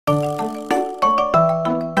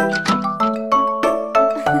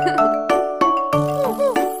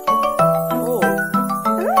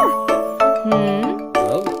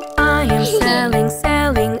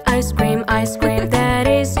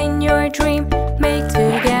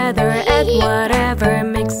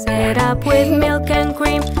with milk and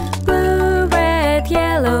cream. Blue, red,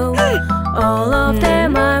 yellow, all of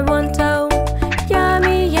them I want to.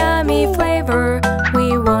 Yummy, yummy flavor,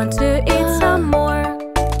 we want to eat some more.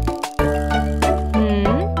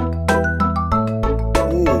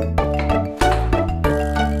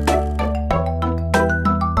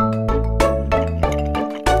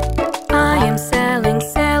 I am selling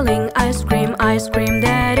ice cream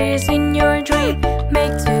that is in your dream.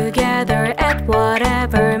 Make together, add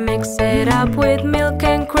whatever, mix it up with milk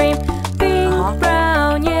and cream. Pink,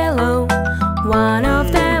 brown, yellow, one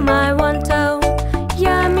of them I want to.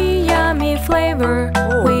 Yummy, yummy flavor,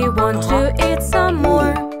 we want to eat some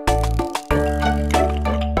more.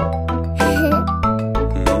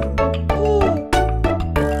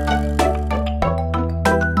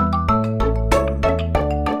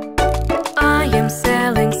 I am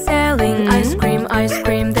selling ice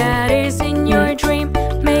cream that is in your dream.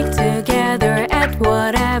 Make together, add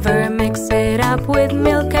whatever, mix it up with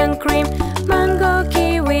milk and cream. Mango,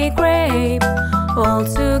 kiwi, grape, all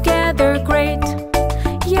together great.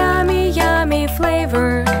 Yummy, yummy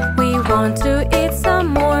flavor, we want to eat some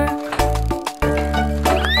more.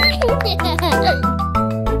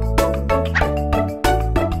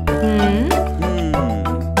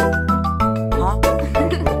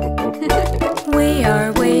 We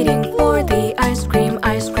are waiting for the ice cream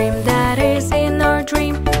that is in our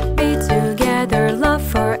dream. Be together, love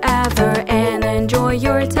forever, and enjoy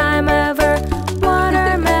your time ever.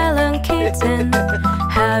 Watermelon kitten,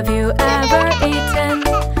 have you ever eaten?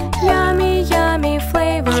 Yummy, yummy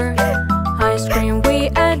flavor, ice cream we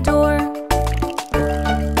adore.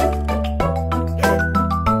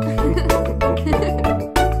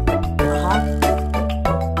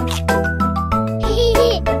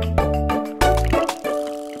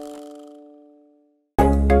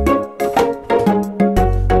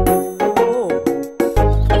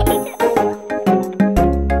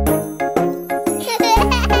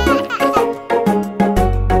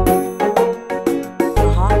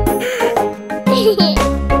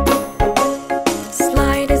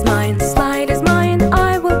 Slide is mine,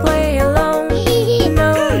 I will play alone.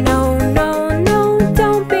 No, no, no, no,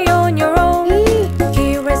 don't be on your own.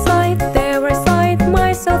 Here I slide, there I slide,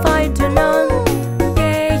 myself I do none.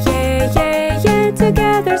 Yeah, yeah, yeah, yeah,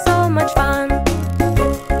 together so much fun.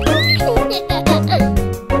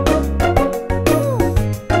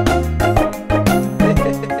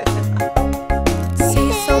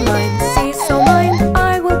 See so mine,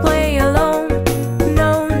 I will play alone.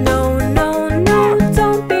 No, no, no, no,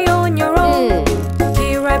 don't be on your own.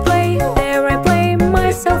 Here I play, there I play,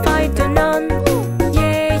 myself I do none.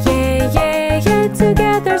 Yeah, yeah, yeah, yeah,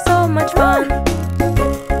 together so much fun.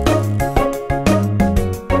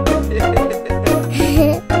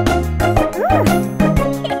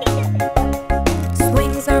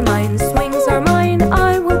 Swings are mine,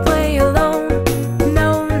 I will play alone.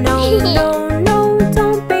 No, no, no, no,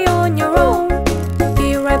 don't be on your own.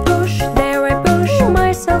 Here I push, there I push,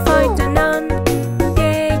 myself I do none.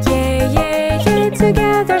 Yeah, yeah, yeah, yeah,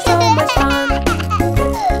 together so much fun.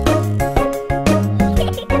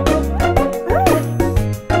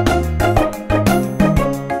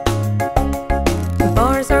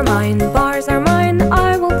 Bars are mine,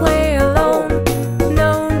 I will play alone.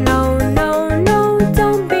 No, no, no, no,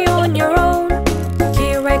 don't be on your own.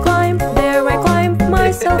 Here I climb, there I climb,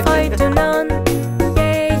 myself I do none.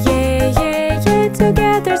 Yeah, yeah, yeah, yeah,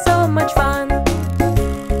 together so much fun.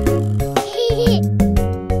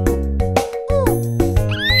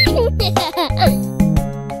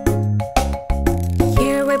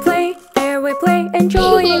 Here we play, there we play,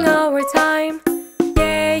 enjoying our time.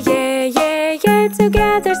 Yeah, yeah, yeah, yeah,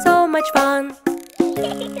 together so much fun.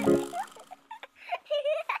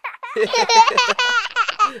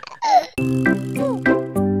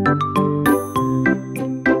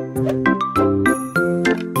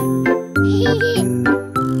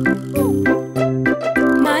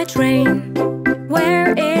 My train,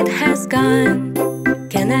 where it has gone?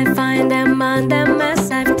 Can I find among the mess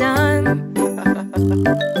I've done?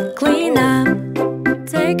 Clean up,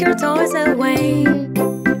 take your toys away.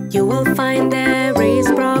 You will find there is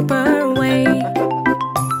proper way.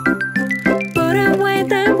 Put away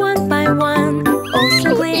them one by one.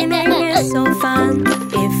 Also cleaning is so fun.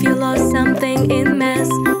 If you lost something in mess,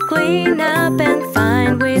 clean up and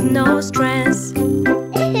find with no stress.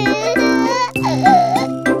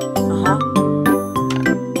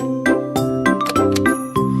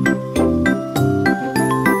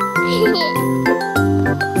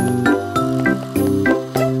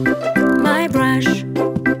 My brush,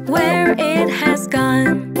 where it has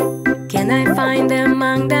gone? Can I find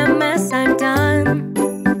among the mess I've done?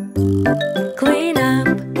 Clean up,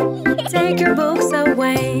 take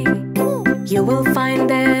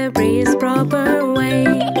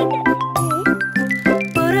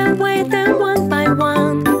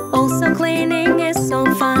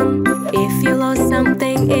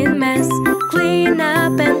something in mess. Clean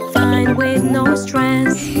up and find with no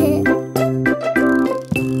stress.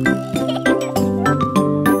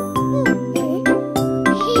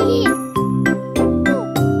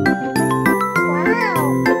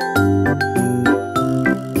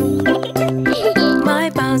 My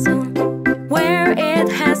puzzle, where it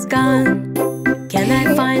has gone? Can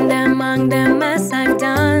I find among the mess I've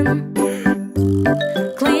done?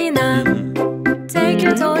 Clean up, take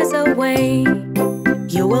your toys away.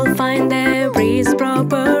 You will find there is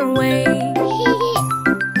proper way.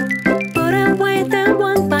 Put away them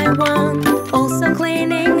one by one. Also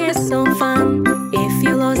cleaning is so fun. If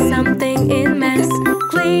you lost something in mess,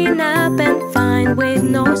 clean up and find with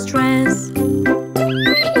no stress.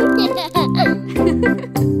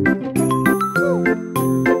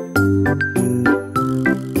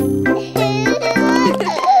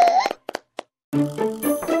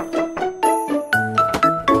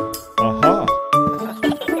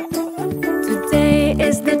 Today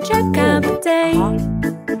is the checkup day.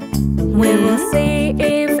 We will see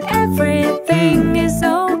if everything is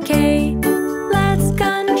okay. Let's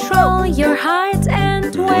control your heart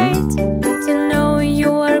and weight to know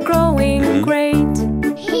you are growing great.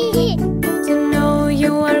 To know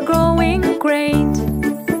you are growing great.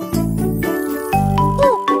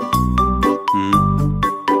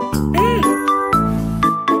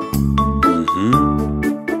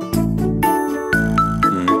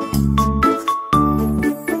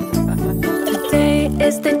 Today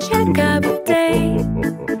is the checkup day.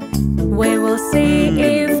 We will see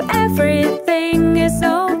if everything is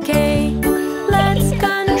okay. Let's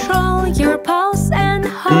control your pulse and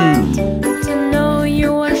heart to know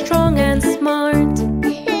you are strong and smart.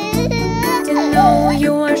 To know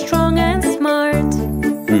you are strong and smart.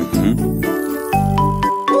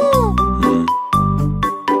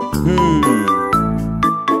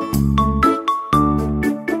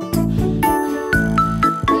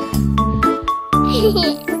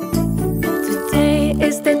 Today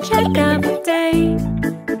is the checkup day.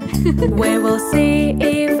 We will see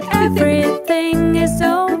if everything is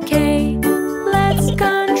okay. Let's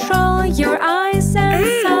control your eyes and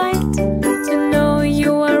sight to know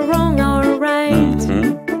you are wrong or right.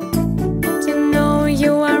 To know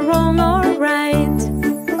you are wrong or right.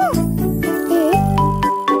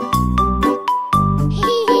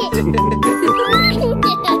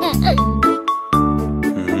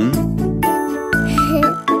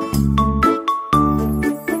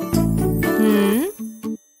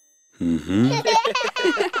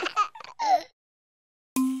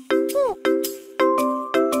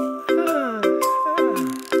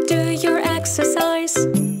 Do your exercise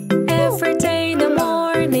every day in the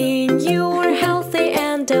morning. You are healthy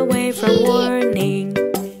and away from warning.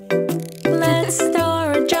 Let's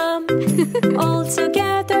start a jump all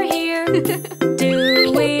together here.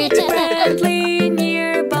 Do it friendly,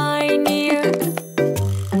 near by near.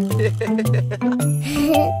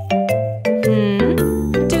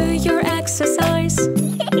 Do your exercise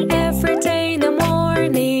every day in the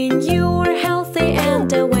morning. You are healthy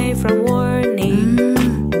and away from warning.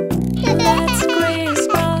 Let's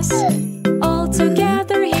crisscross all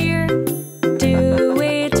together here. Do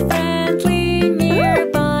it friendly, near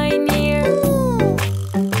by near.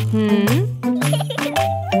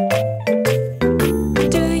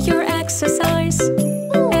 Do your exercise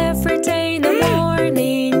every day in the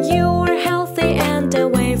morning. You are healthy and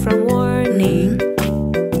away from warning.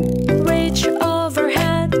 Reach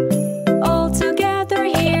overhead all together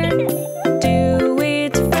here. Do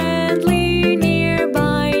it friendly, near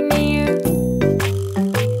by near.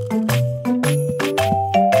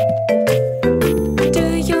 Do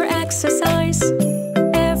your exercise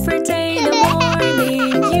every day in the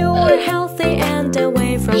morning. You are healthy and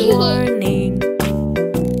away from warning.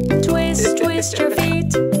 Twist, twist your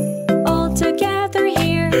feet all together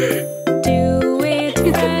here. Do it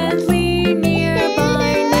friendly, near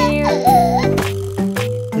by near.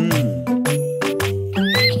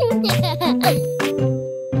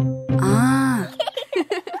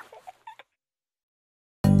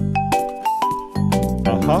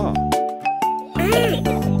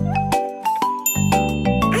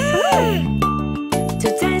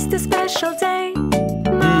 Today's the special day,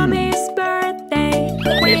 Mommy's birthday.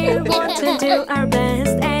 We want to do our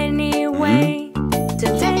best anyway.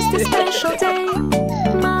 Today's the special day,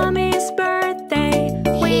 Mommy's birthday.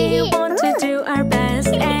 We want to do our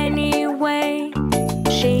best anyway.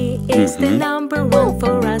 She is the number one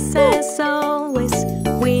for us as always.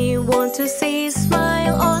 We want to see a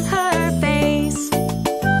smile on her face.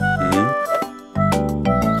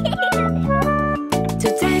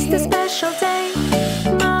 Today's the special day,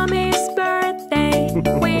 Mommy's birthday.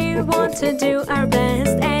 We want to do our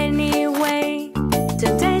best anyway.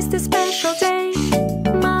 Today's the special day,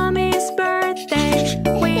 Mommy's birthday.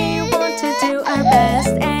 We want to do our best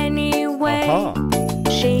anyway.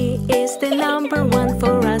 She is the number one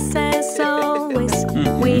for us as always.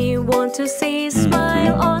 We want to see a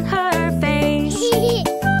smile on her face.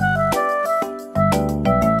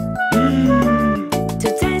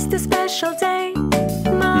 Today's the special day,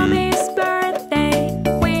 Mommy's birthday.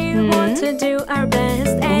 We want to do our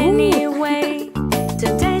best anyway.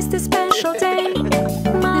 Today's the special day,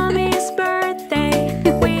 Mommy's birthday.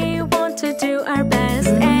 We want to do our best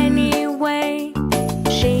anyway.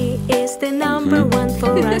 She is the number one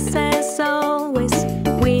for us as always.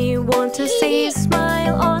 We want to see a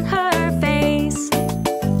smile on her face.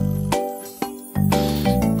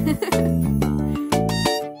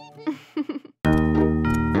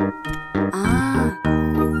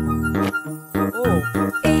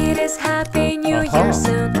 It is Happy New Year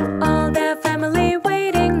soon. All the family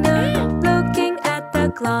waiting noon, looking at the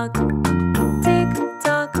clock. Tick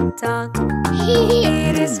tock tock.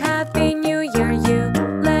 It is Happy New Year, you.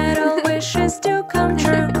 Let all wishes to come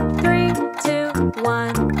true. 3, 2,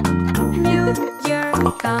 1. New Year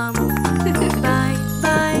come. Bye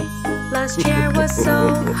bye. Last year was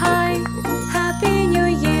so high. Happy New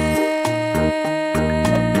Year.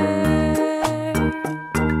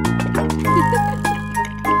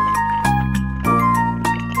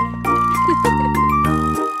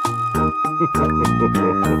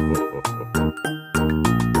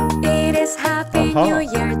 It is Happy New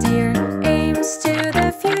Year, dear. Aims to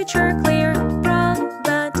the future clear.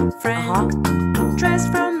 Brother, friend, dress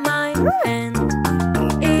from my hand.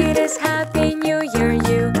 It is Happy